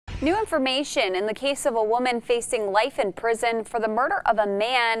New information in the case of a woman facing life in prison for the murder of a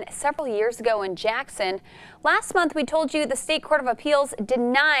man several years ago in Jackson. Last month, we told you the State Court of Appeals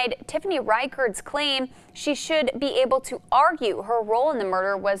denied Tiffany Reichard's claim she should be able to argue her role in the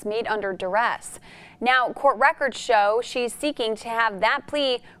murder was made under duress. Now, court records show she's seeking to have that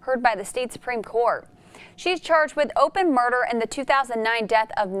plea heard by the state Supreme Court. She's charged with open murder in the 2009 death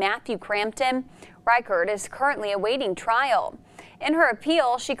of Matthew Crampton. Reichard is currently awaiting trial. In her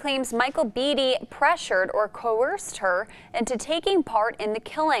appeal, she claims Michael Beatty pressured or coerced her into taking part in the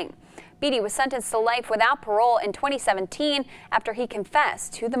killing. Beatty was sentenced to life without parole in 2017 after he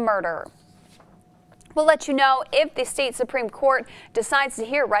confessed to the murder. We'll let you know if the state Supreme Court decides to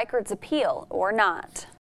hear Reichard's appeal or not.